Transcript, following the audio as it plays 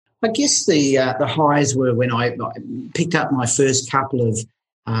I guess the highs were when I picked up my first couple of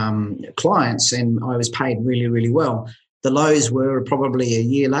clients and I was paid really, really well. The lows were probably a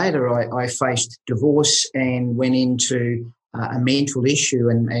year later. I faced divorce and went into a mental issue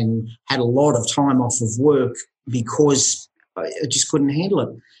and had a lot of time off of work because I just couldn't handle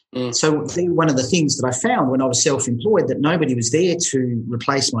it. So one of the things that I found when I was self-employed, that nobody was there to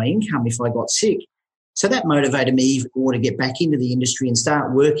replace my income if I got sick. So that motivated me even more to get back into the industry and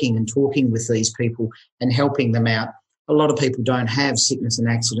start working and talking with these people and helping them out. A lot of people don't have sickness and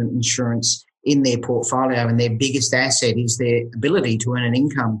accident insurance in their portfolio, and their biggest asset is their ability to earn an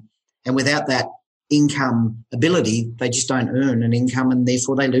income. And without that income ability, they just don't earn an income, and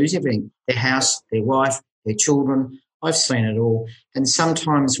therefore they lose everything: their house, their wife, their children. I've seen it all. And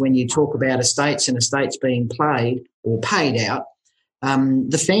sometimes when you talk about estates and estates being paid out,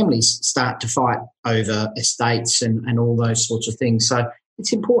 the families start to fight over estates and all those sorts of things. So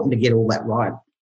it's important to get all that right.